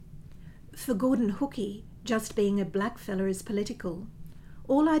For Gordon Hookey, just being a blackfella is political.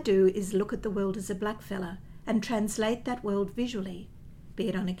 All I do is look at the world as a blackfella and translate that world visually, be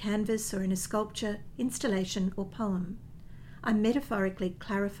it on a canvas or in a sculpture, installation or poem. I metaphorically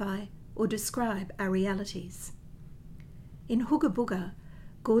clarify or describe our realities. In Hooga Booga,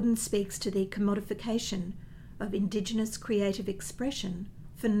 Gordon speaks to the commodification of Indigenous creative expression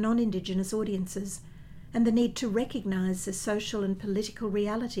for non-Indigenous audiences and the need to recognise the social and political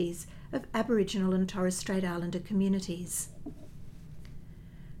realities of Aboriginal and Torres Strait Islander communities.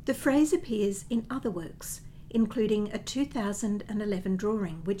 The phrase appears in other works, including a 2011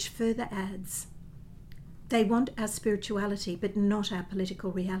 drawing which further adds, "They want our spirituality but not our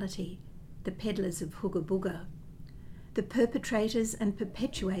political reality, the peddlers of Hooga Booga, the perpetrators and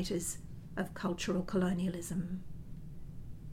perpetuators of cultural colonialism."